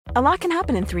A lot can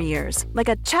happen in 3 years, like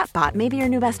a chatbot may be your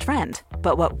new best friend.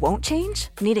 But what won't change?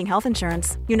 Needing health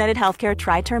insurance. United Healthcare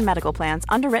Tri-Term Medical Plans,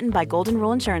 underwritten by Golden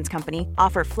Rule Insurance Company,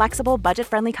 offer flexible,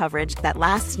 budget-friendly coverage that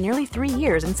lasts nearly 3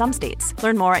 years in some states.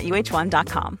 Learn more at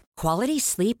uh1.com. Quality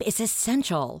sleep is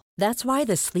essential. That's why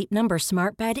the Sleep Number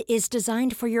Smart Bed is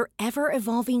designed for your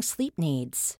ever-evolving sleep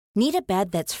needs. Need a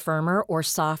bed that's firmer or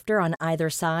softer on either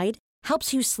side?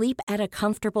 Helps you sleep at a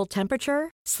comfortable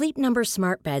temperature? Sleep Number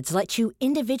Smart Beds let you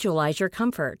individualize your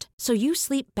comfort, so you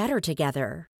sleep better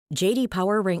together. J.D.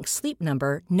 Power ranks Sleep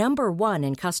Number number 1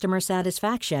 in customer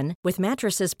satisfaction with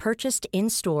mattresses purchased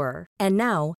in-store. And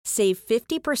now, save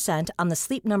 50% on the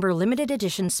Sleep Number Limited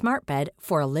Edition Smart Bed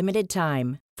for a limited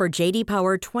time. For J.D.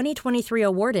 Power 2023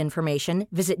 award information,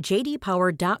 visit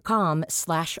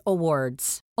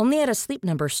jdpower.com/awards. Only at a Sleep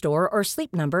Number store or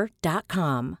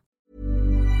sleepnumber.com.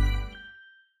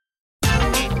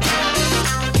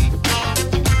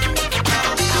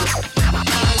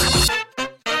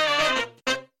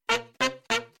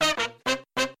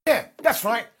 That's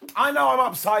right. I know I'm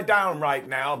upside down right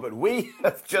now, but we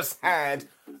have just had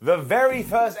the very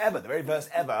first ever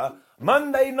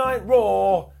Monday Night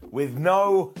Raw with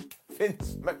no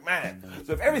Vince McMahon.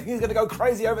 So if everything's going to go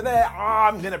crazy over there,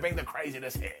 I'm going to bring the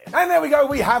craziness here. And there we go.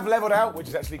 We have leveled out, which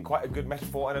is actually quite a good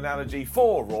metaphor and analogy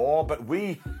for Raw, but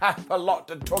we have a lot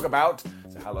to talk about.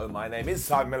 So hello, my name is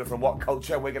Simon Miller from What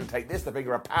Culture. We're going to take this, the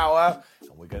finger of power,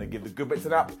 and we're going to give the good bits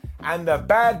an up and the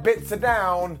bad bits a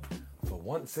down. For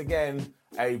once again,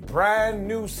 a brand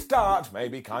new start,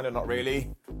 maybe kind of, not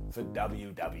really, for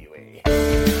WWE.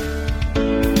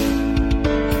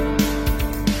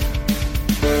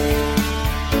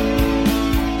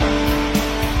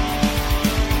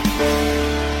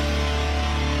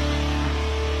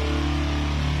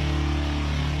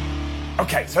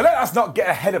 Okay, so let us not get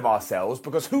ahead of ourselves,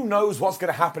 because who knows what's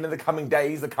going to happen in the coming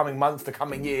days, the coming months, the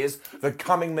coming years, the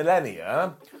coming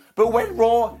millennia. But when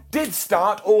Raw did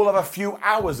start all of a few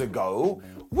hours ago,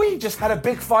 we just had a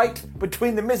big fight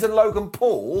between The Miz and Logan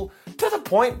Paul, to the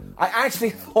point I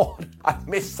actually thought I'd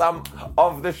missed some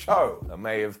of the show. I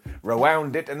may have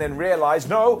rewound it and then realised,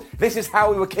 no, this is how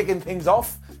we were kicking things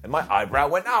off, and my eyebrow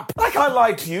went up. Like I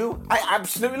lied to you, I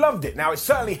absolutely loved it. Now, it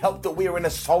certainly helped that we were in a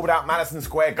sold-out Madison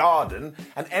Square Garden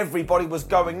and everybody was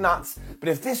going nuts, but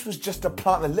if this was just to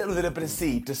plant a little bit of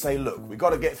seed to say, look, we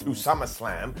got to get through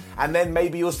SummerSlam, and then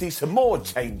maybe you'll see some more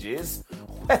changes,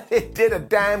 well, it did a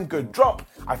damn good drop.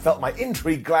 I felt my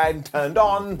intrigue gland turned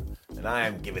on, and I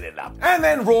am giving it up. And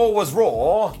then Raw was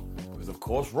Raw, because of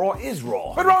course Raw is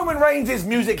Raw. But Roman Reigns'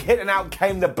 music hit, and out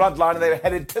came the Bloodline, and they were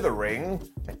headed to the ring.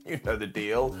 You know the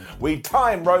deal. We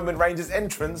timed Roman Reigns'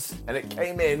 entrance, and it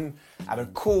came in at a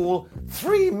cool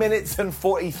 3 minutes and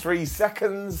 43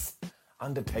 seconds.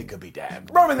 Undertaker be damned.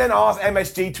 Roman then asked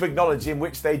MSG to acknowledge him,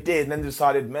 which they did, and then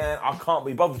decided, man, I can't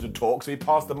be bothered to talk, so he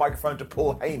passed the microphone to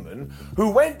Paul Heyman,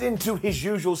 who went into his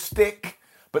usual stick,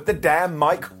 but the damn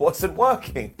mic wasn't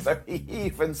working. So he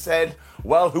even said,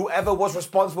 well, whoever was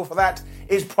responsible for that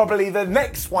is probably the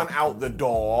next one out the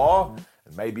door.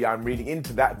 And maybe I'm reading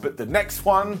into that, but the next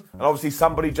one, and obviously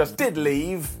somebody just did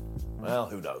leave, well,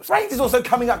 who knows. Reigns is also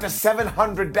coming up to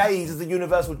 700 days as the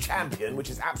Universal Champion,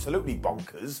 which is absolutely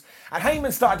bonkers. And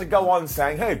Heyman started to go on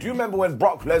saying, hey, do you remember when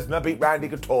Brock Lesnar beat Randy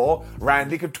Couture?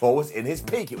 Randy Couture was in his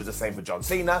peak. It was the same for John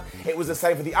Cena. It was the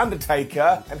same for The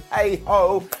Undertaker. And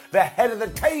hey-ho, the head of the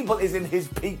table is in his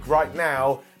peak right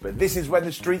now. But this is when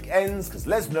the streak ends, because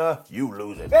Lesnar, you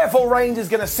lose it. Therefore, Reigns is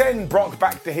going to send Brock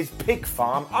back to his pig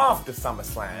farm after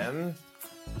SummerSlam.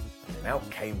 And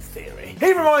out came Theory.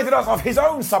 He reminded us of his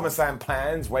own SummerSlam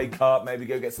plans: wake up, maybe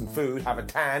go get some food, have a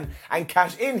tan, and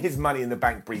cash in his Money in the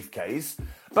Bank briefcase.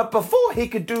 But before he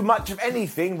could do much of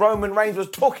anything, Roman Reigns was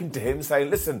talking to him, saying,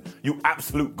 listen, you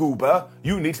absolute goober,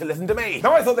 you need to listen to me.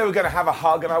 Now, I thought they were going to have a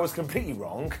hug, and I was completely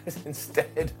wrong, because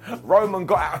instead, Roman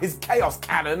got out his Chaos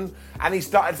Cannon, and he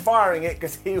started firing it,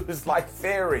 because he was like,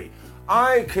 Theory,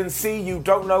 I can see you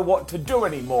don't know what to do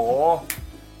anymore,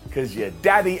 because your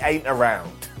daddy ain't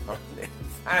around.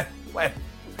 And went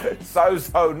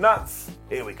so nuts.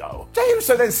 Here we go. Jey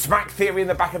Uso then smacked Theory in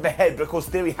the back of the head, but of course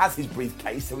Theory has his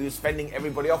briefcase, so he was fending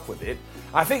everybody off with it.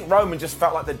 I think Roman just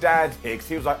felt like the dad here, because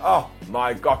he was like, oh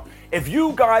my God, if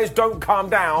you guys don't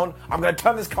calm down, I'm going to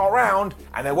turn this car around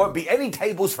and there won't be any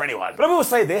tables for anyone. But I will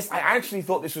say this, I actually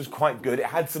thought this was quite good. It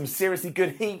had some seriously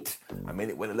good heat. I mean,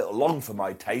 it went a little long for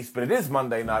my taste, but it is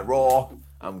Monday Night Raw.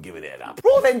 I'm giving it up.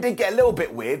 Raw then did get a little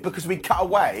bit weird, because we cut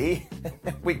away,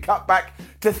 we cut back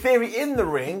to Theory in the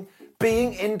ring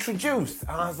being introduced.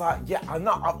 And I was like, yeah,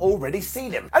 I've already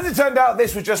seen him. As it turned out,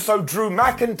 this was just so Drew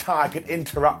McIntyre could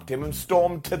interrupt him and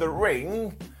storm to the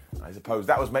ring. I suppose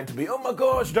that was meant to be, oh my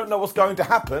gosh, you don't know what's going to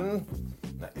happen.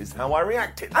 That is how I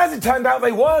reacted. As it turned out,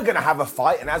 they were going to have a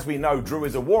fight, and as we know, Drew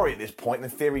is a warrior at this point,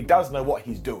 and Theory does know what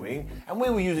he's doing, and we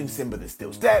were using Simba the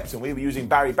Steel Steps, and we were using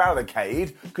Barry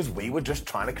Barricade, because we were just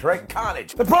trying to correct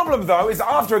Carnage. The problem, though, is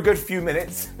that after a good few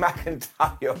minutes,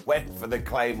 McIntyre went for the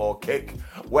Claymore kick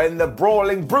when the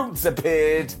Brawling Brutes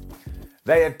appeared.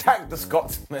 They attacked the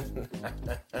Scotsman,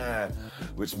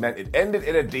 which meant it ended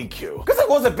in a DQ. Because it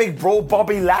was a big brawl,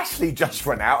 Bobby Lashley just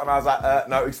ran out, and I was like,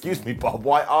 no, excuse me, Bob,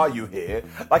 why are you here?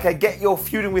 Like, I get you're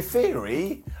feuding with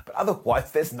Theory, but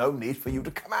otherwise there's no need for you to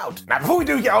come out. Now, before we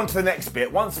do get on to the next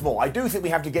bit, once more, I do think we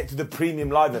have to get to the premium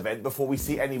live event before we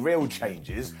see any real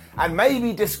changes, and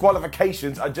maybe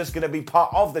disqualifications are just going to be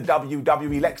part of the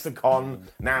WWE lexicon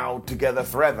now, together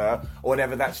forever, or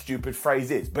whatever that stupid phrase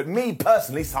is. But me,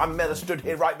 personally, Simon Miller stood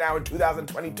here right now in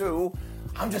 2022,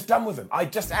 I'm just done with him. I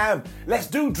just am. Let's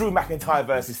do Drew McIntyre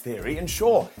versus Theory, and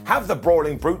sure, have the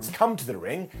Brawling Brutes come to the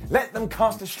ring, let them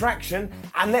cast distraction,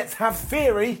 and let's have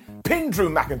Theory pin Drew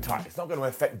McIntyre. It's not going to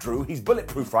affect Drew, he's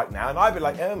bulletproof right now, and I'd be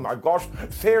like, oh my gosh,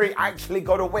 Theory actually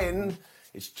got a win.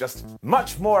 It's just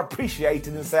much more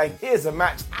appreciated than saying, here's a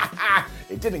match,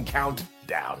 it didn't count,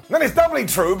 down. And then it's doubly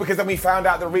true because then we found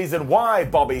out the reason why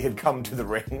Bobby had come to the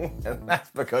ring, and that's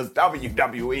because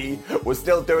WWE was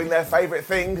still doing their favourite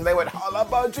thing, because they went holla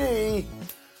budgie,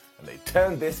 and they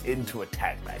turned this into a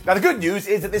tag match. Now the good news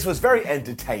is that this was very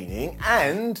entertaining,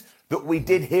 and that we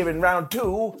did here in round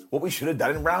 2 what we should have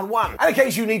done in round 1. And in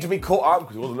case you need to be caught up,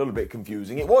 because it was a little bit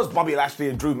confusing, it was Bobby Lashley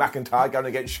and Drew McIntyre going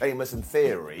against Sheamus and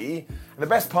Theory. And the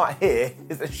best part here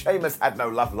is that Sheamus had no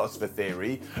love lost for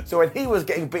Theory, so when he was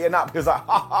getting beaten up, he was like,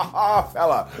 ha ha ha,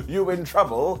 fella, you in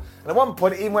trouble. And at one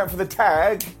point, he even went for the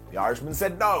tag. The Irishman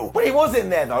said no. When he was in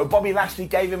there, though, Bobby Lashley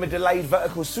gave him a delayed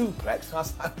vertical suplex. And I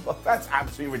was like, well, that's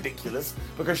absolutely ridiculous,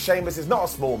 because Sheamus is not a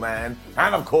small man.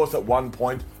 And of course, at one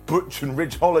point, Butch and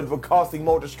Ridge Holland were casting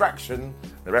more distraction.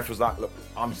 The ref was like, look,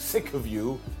 I'm sick of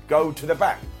you, go to the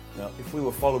back. Now, if we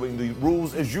were following the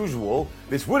rules as usual,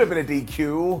 this would have been a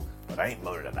DQ, but I ain't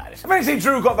moaning about it. Eventually,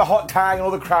 Drew got the hot tag, and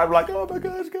all the crowd were like, oh my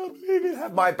gosh, I can't believe it,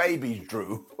 have my babies,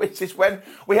 Drew. Which is when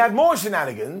we had more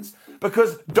shenanigans,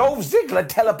 because Dolph Ziggler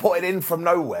teleported in from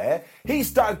nowhere. He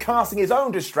started casting his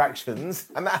own distractions,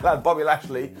 and that allowed Bobby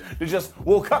Lashley to just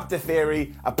walk up to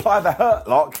Theory, apply the Hurt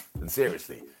Lock, and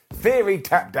seriously, Theory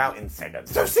tapped out in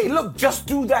seconds. So see, look, just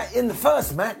do that in the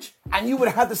first match, and you would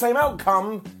have had the same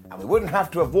outcome, and we wouldn't have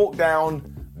to have walked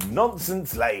down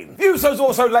Nonsense Lane. The Usos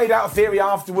also laid out Theory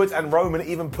afterwards, and Roman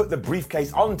even put the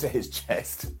briefcase onto his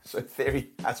chest. So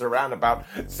Theory has around about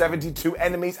 72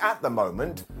 enemies at the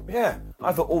moment. Yeah,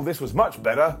 I thought all this was much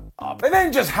better. They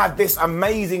then just had this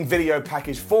amazing video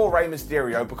package for Rey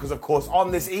Mysterio, because of course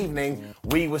on this evening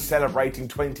we were celebrating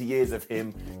 20 years of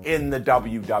him in the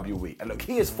WWE. And look,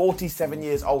 he is 47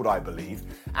 years old, I believe,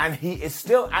 and he is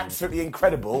still absolutely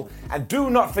incredible. And do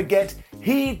not forget,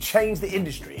 he changed the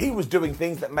industry. He was doing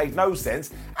things that made no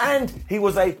sense, and he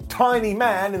was a tiny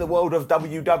man in the world of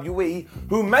WWE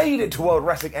who made it to World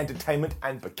Wrestling Entertainment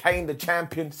and became the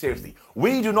champion. Seriously,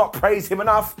 we do not praise him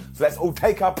enough, so let's all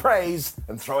take our praise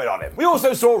and throw it on him. We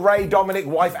also saw Ray, Dominic,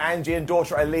 wife Angie, and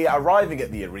daughter Aaliyah arriving at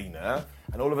the arena.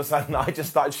 And all of a sudden, I just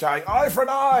started shouting, eye for an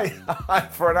eye, eye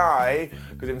for an eye,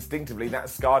 because instinctively that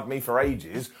scarred me for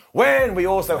ages, when we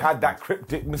also had that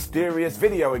cryptic, mysterious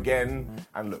video again.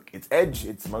 And look, it's Edge,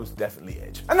 it's most definitely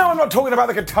Edge. And no, I'm not talking about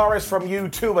the guitarist from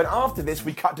U2, and after this,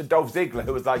 we cut to Dolph Ziggler,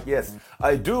 who was like, yes,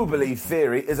 I do believe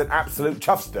Theory is an absolute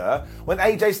chuffster, when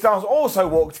AJ Styles also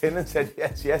walked in and said,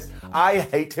 yes, I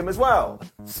hate him as well.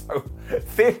 So,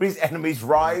 Theory's enemies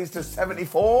rise to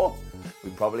 74? We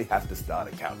probably have to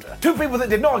start a counter. Two people that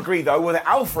did not agree, though, were the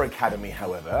Alpha Academy,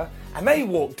 however, and they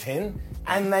walked in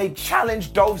and they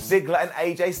challenged Dolph Ziggler and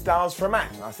AJ Styles for a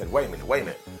match. And I said, wait a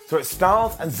minute. So it's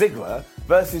Styles and Ziggler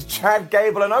versus Chad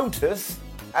Gable and Otis,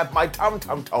 and my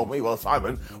tum-tum told me, well,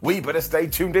 Simon, we better stay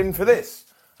tuned in for this.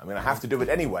 I'm going to have to do it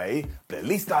anyway, but at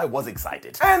least I was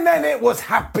excited. And then it was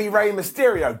Happy Rey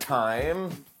Mysterio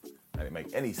time. That didn't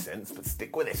make any sense, but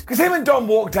stick with it. Because him and Dom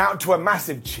walked out to a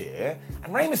massive cheer,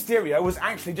 and Rey Mysterio was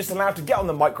actually just allowed to get on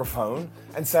the microphone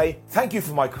and say, thank you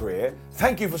for my career,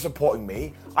 thank you for supporting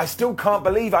me, I still can't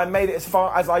believe I made it as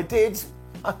far as I did.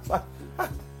 I was like,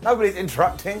 nobody's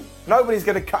interrupting, nobody's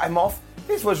going to cut him off.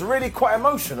 This was really quite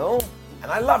emotional, and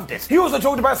I loved it. He also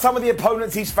talked about some of the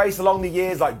opponents he's faced along the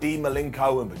years, like Dean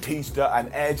Malenko and Batista and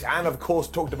Edge, and of course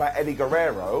talked about Eddie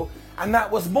Guerrero. And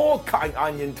that was more cutting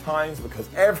onion times, because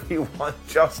everyone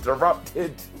just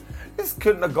erupted This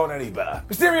couldn't have gone any better.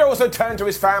 Mysterio also turned to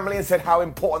his family and said how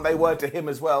important they were to him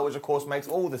as well, which of course makes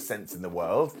all the sense in the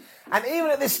world. And even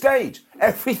at this stage,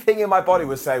 everything in my body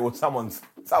was saying, well, someone's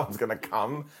going to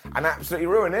come and absolutely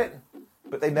ruin it.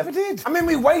 But they never did. I mean,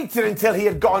 we waited until he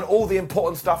had gotten all the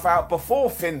important stuff out before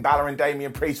Finn Balor and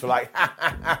Damian Priest were like, ha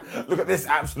ha ha, look at this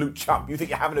absolute chump. You think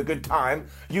you're having a good time?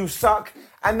 You suck.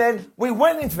 And then we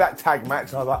went into that tag match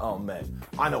and I was like, oh man,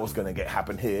 I know what's going to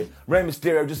happen here. Rey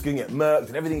Mysterio just going to get murked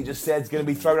and everything he just said is going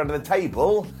to be thrown under the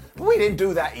table. But we didn't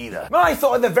do that either. And I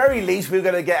thought at the very least we were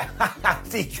going to get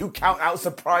DQ count out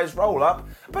surprise roll up.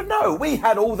 But no, we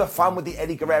had all the fun with the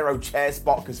Eddie Guerrero chair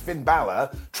spot because Finn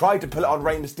Balor tried to pull it on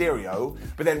Rey Mysterio,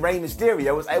 but then Rey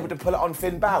Mysterio was able to pull it on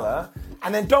Finn Balor.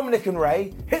 And then Dominic and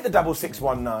Rey hit the double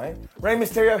 619. Rey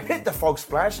Mysterio hit the frog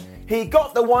splash. He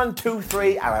got the 1, 2,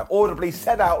 3, and I audibly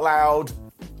said out loud,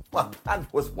 well,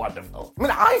 that was wonderful. I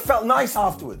mean, I felt nice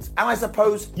afterwards. And I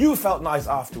suppose you felt nice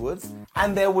afterwards.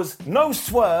 And there was no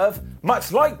swerve,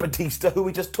 much like Batista, who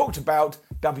we just talked about.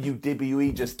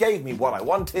 WWE just gave me what I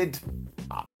wanted.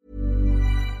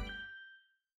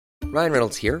 Ryan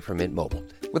Reynolds here from Mint Mobile.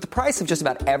 With the price of just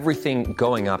about everything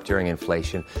going up during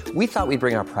inflation, we thought we'd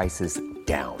bring our prices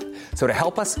down. So to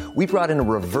help us, we brought in a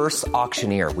reverse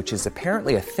auctioneer, which is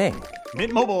apparently a thing.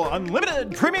 Mint Mobile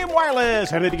Unlimited Premium Wireless.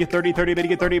 How to get 30, 30, how to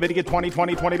get 30, how to get 20,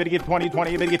 20, 20, how to get 20,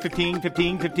 20, how to get 15,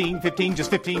 15, 15, 15,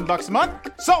 just $15 a month?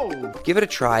 Sold! Give it a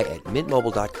try at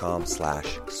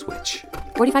mintmobile.com/switch.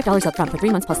 $45 up front for 3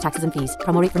 months plus taxes and fees.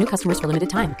 Promo rate for new customers for limited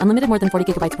time. Unlimited more than 40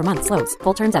 gigabytes per month. Slows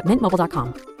full terms at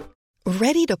mintmobile.com.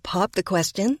 Ready to pop the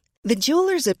question? The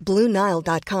jewelers at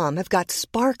BlueNile.com have got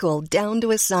sparkle down to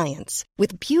a science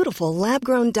with beautiful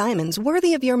lab-grown diamonds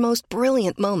worthy of your most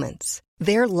brilliant moments.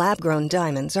 Their lab-grown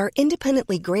diamonds are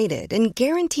independently graded and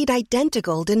guaranteed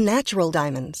identical to natural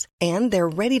diamonds, and they're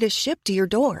ready to ship to your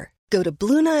door. Go to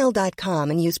BlueNile.com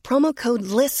and use promo code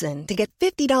LISTEN to get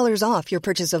 $50 off your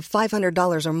purchase of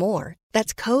 $500 or more.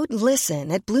 That's code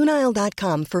LISTEN at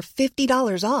BlueNile.com for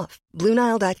 $50 off.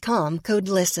 BlueNile.com, code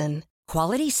LISTEN.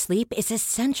 Quality sleep is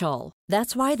essential.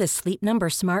 That's why the Sleep Number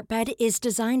Smart Bed is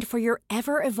designed for your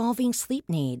ever-evolving sleep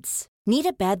needs. Need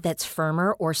a bed that's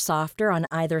firmer or softer on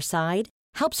either side?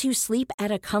 Helps you sleep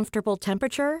at a comfortable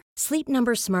temperature? Sleep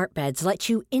Number Smart Beds let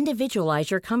you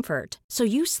individualize your comfort, so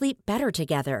you sleep better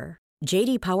together.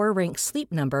 J.D. Power ranks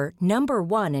Sleep Number number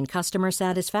 1 in customer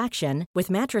satisfaction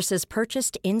with mattresses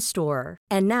purchased in-store.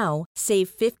 And now, save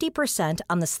 50%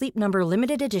 on the Sleep Number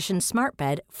Limited Edition Smart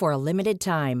Bed for a limited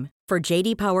time. For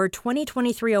J.D. Power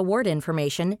 2023 award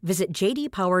information, visit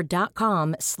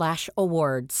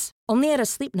jdpower.com/awards. Only at a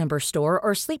Sleep Number store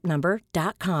or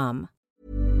sleepnumber.com.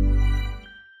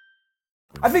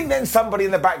 I think then somebody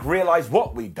in the back realised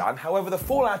what we'd done. However, the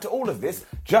fallout to all of this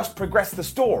just progressed the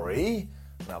story.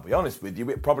 And I'll be honest with you,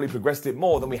 it probably progressed it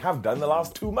more than we have done the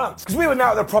last 2 months. Because we were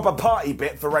now at the proper party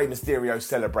bit for Rey Mysterio's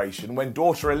celebration when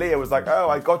daughter Aaliyah was like, oh,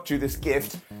 I got you this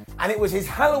gift. And it was his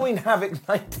Halloween Havoc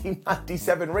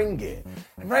 1997 ring gear.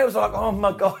 And Rey was like, oh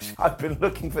my gosh, I've been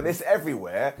looking for this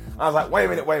everywhere. And I was like, wait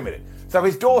a minute. So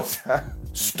his daughter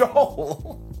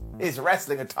stole his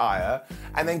wrestling attire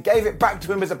and then gave it back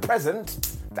to him as a present.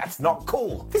 That's not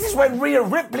cool. This is when Rhea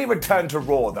Ripley returned to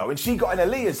Raw though, and she got in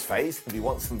Aaliyah's face. If you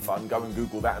want some fun, go and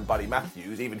Google that and Buddy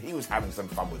Matthews. Even he was having some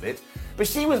fun with it. But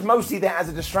she was mostly there as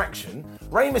a distraction.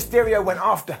 Rey Mysterio went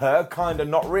after her, kinda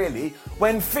not really,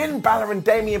 when Finn Balor and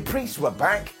Damian Priest were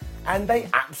back, and they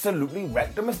absolutely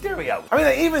wrecked the Mysterio. I mean,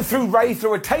 they even threw Rey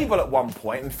through a table at one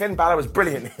point, and Finn Balor was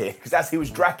brilliant here, because as he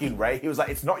was dragging Rey, he was like,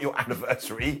 it's not your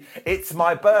anniversary, it's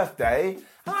my birthday.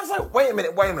 And I was like, wait a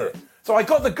minute. So I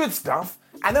got the good stuff,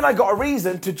 and then I got a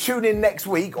reason to tune in next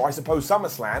week, or I suppose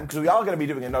SummerSlam, because we are going to be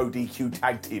doing a no DQ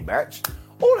tag team match.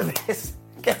 All of this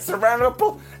gets a round of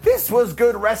applause. This was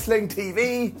good wrestling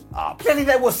TV. Clearly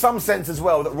there was some sense as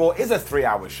well that Raw is a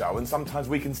 3-hour show, and sometimes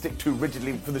we can stick too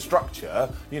rigidly for the structure.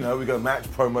 You know, we go match,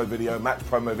 promo, video,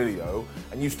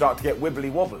 and you start to get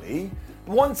wibbly wobbly.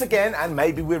 But once again, and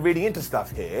maybe we're reading into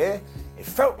stuff here, it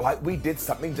felt like we did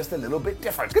something just a little bit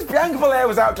different. Because Bianca Belair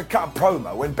was out to cut a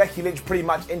promo when Becky Lynch pretty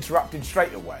much interrupted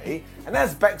straight away, and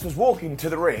as Bex was walking to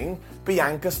the ring,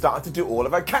 Bianca started to do all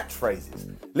of her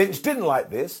catchphrases. Lynch didn't like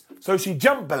this, so she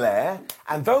jumped Belair,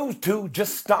 and those two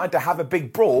just started to have a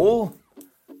big brawl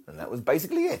And that was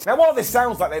basically it. Now, while this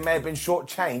sounds like they may have been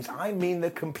shortchanged, I mean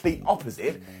the complete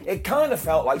opposite. It kind of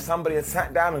felt like somebody had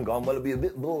sat down and gone, well, it'd be a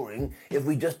bit boring if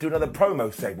we just do another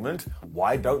promo segment.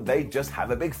 Why don't they just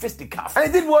have a big fisticuff? And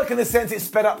it did work in the sense it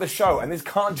sped up the show, and this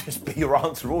can't just be your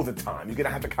answer all the time. You're going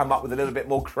to have to come up with a little bit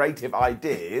more creative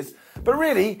ideas. But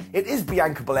really, it is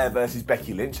Bianca Belair versus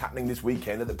Becky Lynch happening this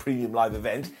weekend at the Premium Live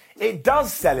event. It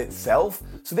does sell itself,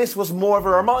 so this was more of a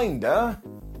reminder.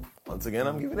 Once again,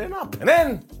 I'm giving it up. And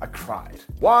then I cried.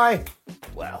 Why?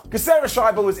 Well, because Sarah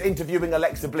Schreiber was interviewing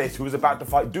Alexa Bliss, who was about to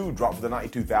fight Doudrop for the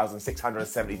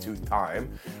 92,672th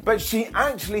time. But she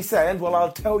actually said, well,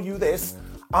 I'll tell you this,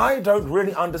 I don't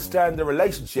really understand the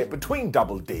relationship between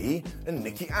Double D and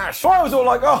Nikki Ash. So I was all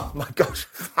like, oh my gosh,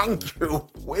 thank you,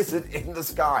 Wizard in the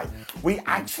Sky. We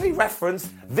actually referenced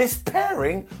this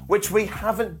pairing, which we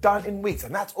haven't done in weeks.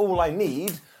 And that's all I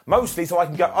need. Mostly so I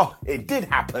can go, oh, it did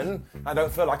happen. I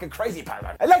don't feel like a crazy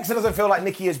parrot. Alexa doesn't feel like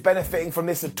Nikki is benefiting from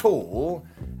this at all.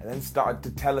 And then started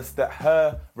to tell us that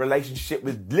her relationship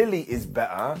with Lily is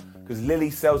better because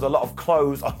Lily sells a lot of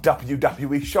clothes on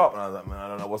WWE Shop. And I was like, man, I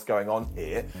don't know what's going on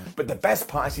here. But the best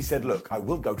part is she said, look, I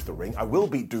will go to the ring. I will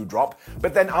beat Doudrop.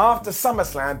 But then after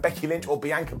SummerSlam, Becky Lynch or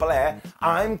Bianca Belair,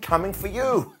 I'm coming for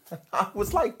you. I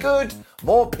was like, good.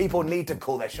 More people need to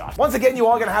call their shot. Once again, you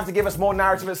are going to have to give us more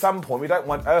narrative at some point. We don't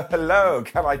want, oh, hello,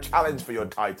 can I challenge for your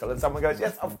title? And someone goes,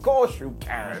 yes, of course you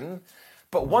can.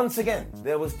 But once again,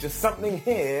 there was just something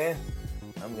here.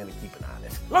 I'm going to keep an eye on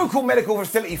it. Local medical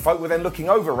facility folk were then looking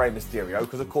over Rey Mysterio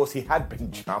because, of course, he had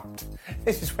been jumped.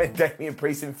 This is when Damian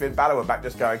Priest and Finn Balor were back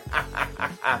just going, ha, ha,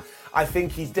 ha, ha. I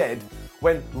think he's dead.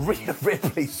 When Rhea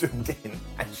Ripley zoomed in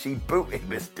and she booted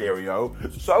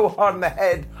Mysterio so hard in the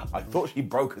head, I thought she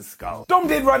broke his skull. Dom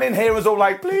did run in here and was all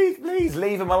like, please, please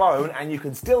leave him alone. And you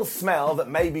can still smell that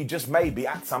maybe, just maybe,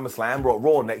 at SummerSlam or at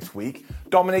Raw next week,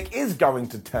 Dominic is going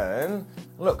to turn.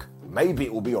 Look, maybe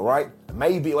it will be all right.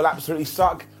 Maybe it will absolutely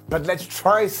suck. But let's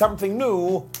try something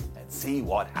new and see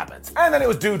what happens. And then it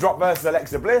was Doudrop versus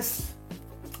Alexa Bliss.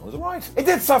 It was alright. It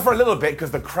did suffer a little bit because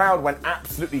the crowd went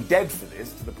absolutely dead for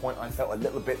this, to the point I felt a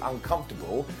little bit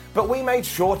uncomfortable, but we made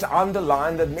sure to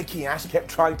underline that Nikki Ash kept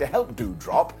trying to help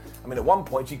Doudrop. I mean, at one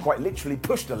point, she quite literally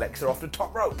pushed Alexa off the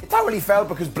top rope. It totally failed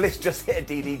because Bliss just hit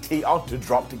a DDT onto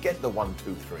Drop to get the 1,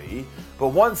 2, 3. But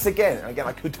once again, and again,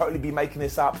 I could totally be making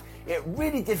this up, it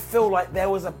really did feel like there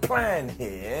was a plan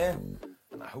here.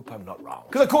 I hope I'm not wrong.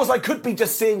 Because, of course, I could be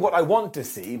just seeing what I want to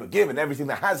see, but given everything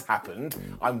that has happened,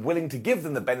 I'm willing to give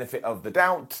them the benefit of the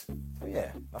doubt. So,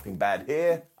 yeah, nothing bad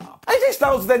here. AJ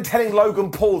Styles was then telling Logan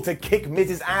Paul to kick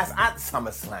Miz's ass at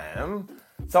SummerSlam.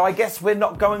 So I guess we're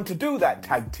not going to do that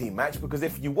tag team match, because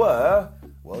if you were,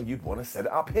 well, you'd want to set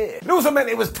it up here. It also meant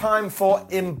it was time for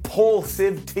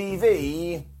Impulsive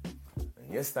TV.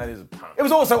 And yes, that is a pun. It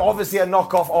was also obviously a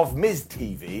knockoff of Miz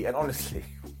TV, and honestly,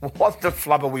 what the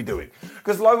flub are we doing?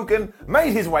 Because Logan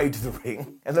made his way to the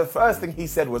ring, and the first thing he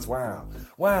said was,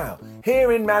 wow,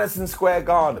 here in Madison Square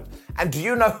Garden. And do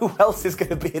you know who else is going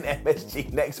to be in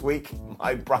MSG next week?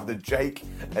 My brother Jake.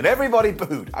 And everybody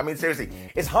booed. I mean, seriously,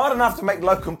 it's hard enough to make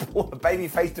Logan Paul a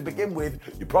babyface to begin with.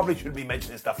 You probably shouldn't be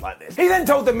mentioning stuff like this. He then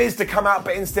told The Miz to come out,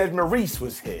 but instead Maurice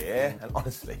was here. And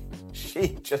honestly,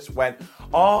 she just went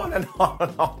on and on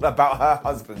and on about her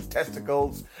husband's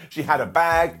testicles. She had a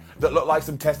bag that looked like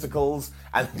some testicles,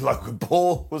 and Logan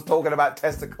Paul was talking about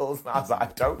testicles, and I was like, I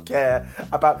don't care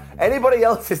about anybody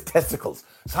else's testicles.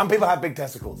 Some people have big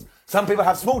testicles. Some people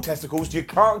have small testicles. You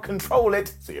can't control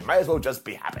it, so you may as well just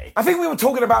be happy. I think we were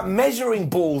talking about measuring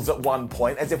balls at one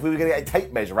point, as if we were going to get a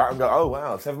tape measure out and go, oh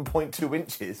wow, 7.2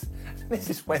 inches. This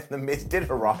is when The Miz did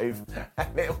arrive,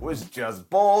 and it was just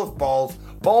balls.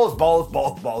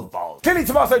 Clearly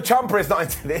Tommaso Ciampa is not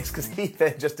into this, because he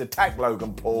then just attacked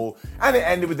Logan Paul, and it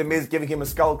ended with The Miz giving him a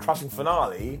skull-crushing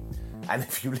finale. And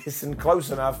if you listen close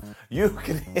enough, you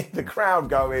can hear the crowd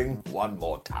going, one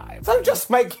more time. So just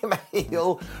make him a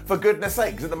heel, for goodness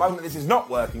sake, because at the moment this is not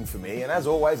working for me, and as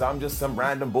always, I'm just some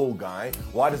random bald guy.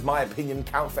 Why does my opinion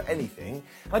count for anything?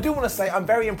 And I do want to say I'm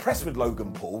very impressed with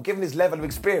Logan Paul. Given his level of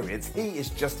experience, he is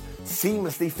just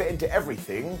seamlessly fit into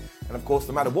everything. And of course,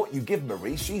 no matter what you give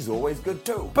Maurice, she's always good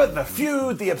too. But the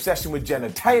feud, the obsession with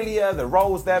genitalia, the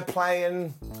roles they're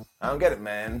playing, I don't get it,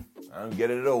 man. I don't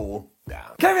get it at all.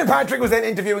 Down. Kevin Patrick was then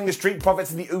interviewing the Street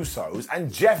Profits and the Usos,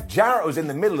 and Jeff Jarrett was in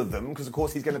the middle of them, because of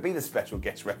course he's going to be the special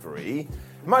guest referee.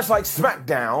 Much like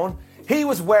SmackDown, he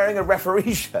was wearing a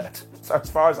referee shirt. So as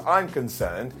far as I'm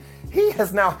concerned, he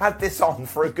has now had this on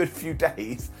for a good few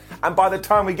days, and by the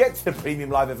time we get to the Premium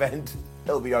Live event,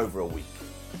 he'll be over a week.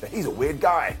 He's a weird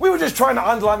guy. We were just trying to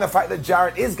underline the fact that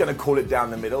Jarrett is going to call it down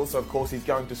the middle, so of course he's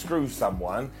going to screw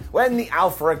someone. When the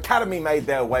Alpha Academy made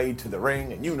their way to the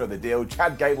ring, and you know the deal,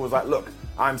 Chad Gable was like, look,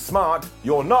 I'm smart,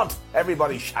 you're not,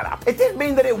 everybody shut up. It did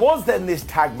mean that it was then this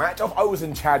tag match of Owens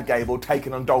and Chad Gable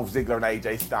taking on Dolph Ziggler and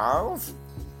AJ Styles.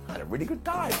 I had a really good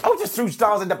time. I just threw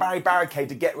Styles into Barry Barricade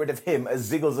to get rid of him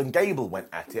as Ziggles and Gable went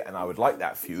at it, and I would like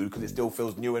that feud because it still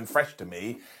feels new and fresh to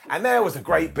me. And there was a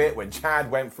great bit when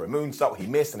Chad went for a moonsault, he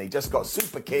missed, and he just got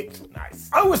super kicked. Nice.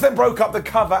 Owens then broke up the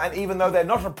cover, and even though they're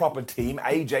not a proper team,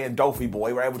 AJ and Dolphy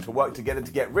Boy were able to work together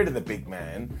to get rid of the big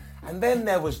man. And then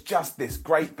there was just this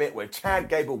great bit where Chad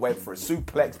Gable went for a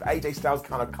suplex, but AJ Styles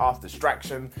kind of cast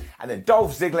distraction, and then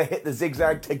Dolph Ziggler hit the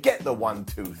zigzag to get the 1,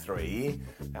 2, 3.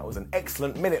 That was an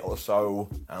excellent minute or so.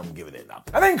 I'm giving it up.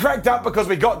 And then cracked up because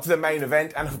we got to the main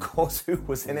event, and of course, who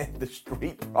was in it? The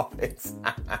Street Profits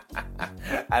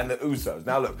and the Usos.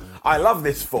 Now look, I love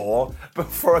this but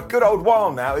for a good old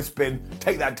while now, it's been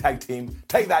take that tag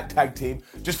team,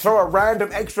 just throw a random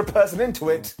extra person into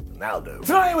it, and that'll do.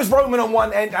 Tonight it was Roman on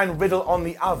one end and Riddle on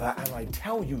the other, and I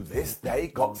tell you this, they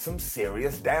got some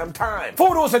serious damn time.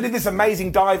 Ford also did this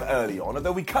amazing dive early on,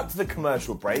 although we cut to the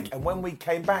commercial break, and when we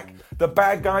came back, the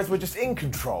bad guys were just in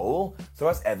control, so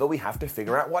as ever, we have to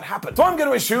figure out what happened. So I'm going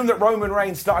to assume that Roman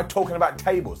Reigns started talking about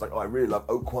tables, like, oh, I really love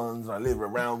oak ones, and I live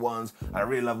around ones, and I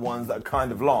really love ones that are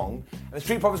kind of long, and the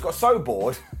Street Profits got so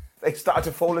bored, they started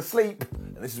to fall asleep,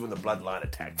 and this is when the Bloodline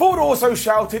attacked. Ford also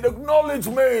shouted, "Acknowledge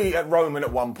me," at Roman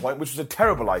at one point, which was a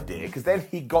terrible idea, because then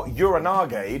he got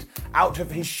Uranagade out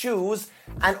of his shoes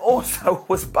and also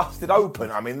was busted open.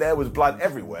 I mean, there was blood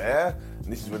everywhere,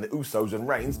 and this is when the Usos and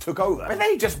Reigns took over. And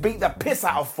they just beat the piss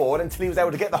out of Ford until he was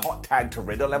able to get the hot tag to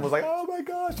Riddle and was like, oh my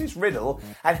gosh, it's Riddle.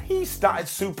 And he started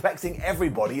suplexing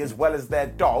everybody as well as their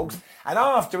dogs. And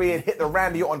after he had hit the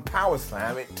Randy Orton power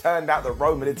slam, it turned out that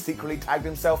Roman had secretly tagged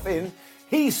himself in.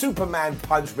 He Superman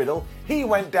punched Riddle, he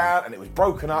went down and it was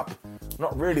broken up.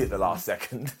 Not really at the last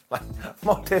second. Like,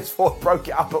 Montez Ford broke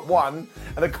it up at 1,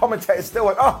 and the commentator still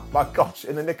went, oh my gosh,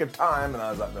 in the nick of time. And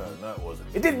I was like, no, it wasn't.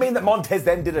 It did mean that Montez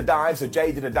then did a dive, so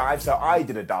Jay did a dive, so I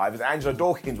did a dive, as Angelo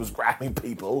Dawkins was grabbing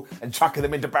people and chucking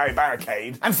them into Barry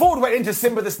Barricade. And Ford went into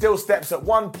Simba the Steel Steps at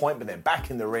one point, but then back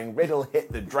in the ring, Riddle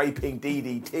hit the draping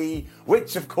DDT,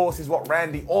 which of course is what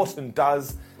Randy Orton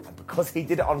does, and because he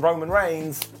did it on Roman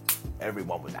Reigns,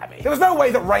 everyone was happy. There was no way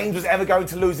that Reigns was ever going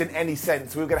to lose in any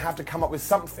sense. We were going to have to come up with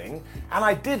something. And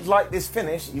I did like this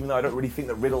finish, even though I don't really think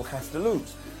that Riddle has to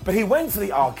lose. But he went for the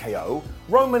RKO,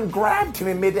 Roman grabbed him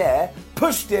in midair,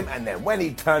 pushed him, and then when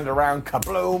he turned around,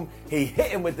 kabloom, he hit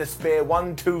him with the spear,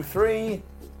 1, 2, 3.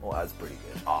 Well, that's pretty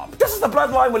good. Just as the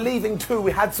Bloodline were leaving too,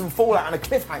 we had some fallout and a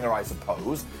cliffhanger, I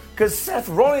suppose, because Seth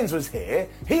Rollins was here.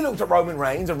 He looked at Roman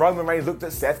Reigns, and Roman Reigns looked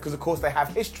at Seth, because of course they have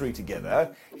history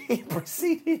together. He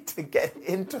proceeded to get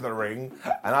into the ring,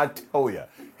 and I tell you,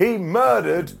 he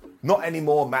murdered not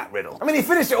anymore Matt Riddle. I mean, he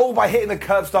finished it all by hitting the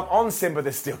curb stop on Simba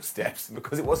the Steel Steps,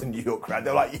 because it was a New York crowd. They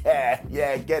were like,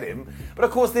 yeah, get him. But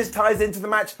of course, this ties into the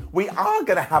match we are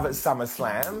going to have at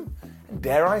SummerSlam. And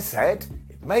dare I say it,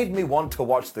 made me want to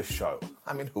watch the show.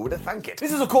 I mean, who would have thunk it?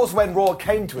 This is, of course, when Raw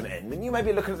came to an end, and you may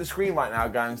be looking at the screen right now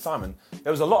going, Simon,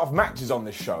 there was a lot of matches on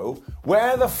this show.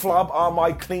 Where the flub are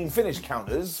my clean finish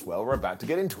counters? Well, we're about to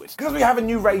get into it. Because we have a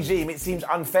new regime, it seems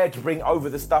unfair to bring over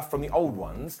the stuff from the old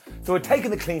ones. So we're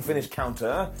taking the clean finish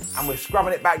counter, and we're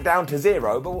scrubbing it back down to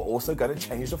 0, but we're also going to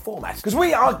change the format. Because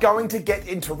we are going to get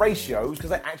into ratios,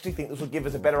 because I actually think this will give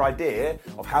us a better idea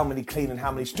of how many clean and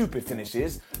how many stupid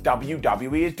finishes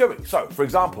WWE is doing. So, for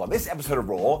example, on this episode of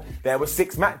Raw, there were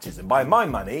 6 matches, and by my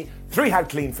money, 3 had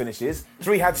clean finishes,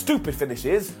 3 had stupid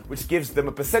finishes, which gives them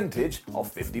a percentage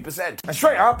of 50%. And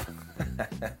straight up,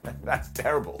 that's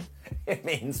terrible. It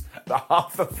means that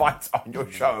half the fights on your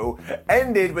show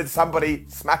ended with somebody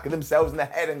smacking themselves in the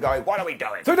head and going, what are we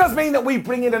doing? So it does mean that we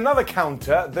bring in another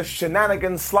counter, the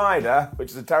Shenanigan Slider,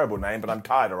 which is a terrible name, but I'm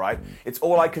tired, alright? It's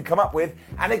all I could come up with,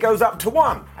 and it goes up to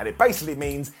 1. And it basically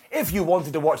means if you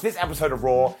wanted to watch this episode of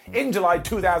Raw in July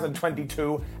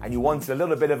 2022, and you wanted a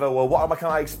little bit of a, well, what can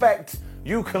I expect?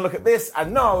 You can look at this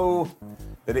and know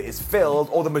that it is filled,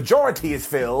 or the majority is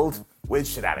filled, with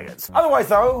shenanigans. Otherwise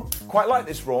though, quite like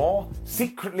this Raw,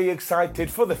 secretly excited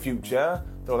for the future,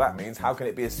 though that means how can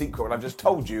it be a secret when I've just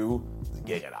told you to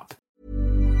get it up.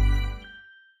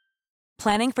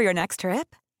 Planning for your next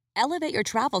trip? Elevate your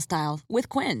travel style with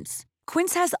Quince.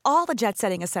 Quince has all the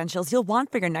jet-setting essentials you'll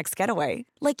want for your next getaway,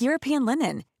 like European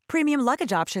linen, premium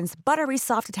luggage options, buttery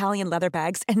soft Italian leather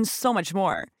bags, and so much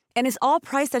more. And is all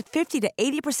priced at 50 to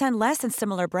 80% less than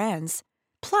similar brands.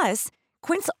 Plus,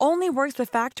 Quince only works with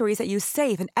factories that use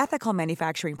safe and ethical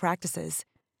manufacturing practices.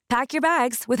 Pack your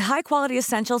bags with high-quality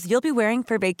essentials you'll be wearing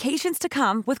for vacations to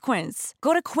come with Quince.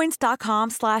 Go to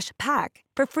quince.com/pack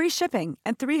for free shipping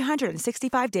and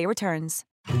 365-day returns.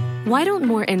 Why don't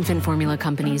more infant formula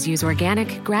companies use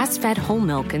organic, grass-fed whole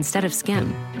milk instead of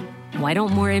skim? Why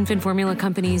don't more infant formula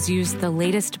companies use the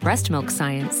latest breast milk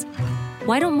science?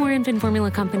 Why don't more infant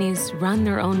formula companies run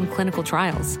their own clinical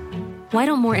trials? Why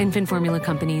don't more infant formula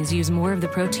companies use more of the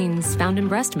proteins found in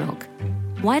breast milk?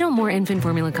 Why don't more infant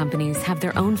formula companies have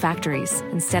their own factories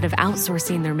instead of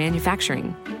outsourcing their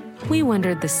manufacturing? We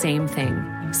wondered the same thing.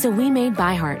 So we made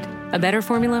ByHeart, a better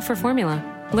formula for formula.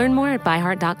 Learn more at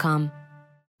byheart.com.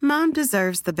 Mom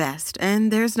deserves the best,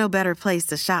 and there's no better place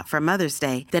to shop for Mother's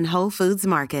Day than Whole Foods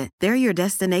Market. They're your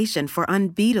destination for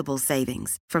unbeatable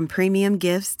savings, from premium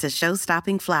gifts to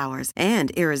show-stopping flowers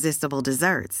and irresistible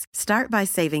desserts. Start by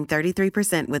saving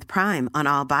 33% with Prime on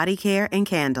all body care and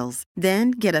candles.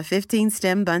 Then get a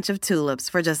 15-stem bunch of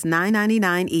tulips for just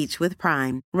 $9.99 each with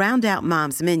Prime. Round out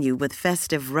Mom's menu with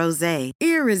festive rosé,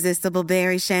 irresistible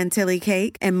berry chantilly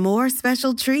cake, and more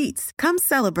special treats. Come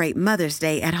celebrate Mother's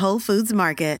Day at Whole Foods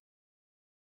Market.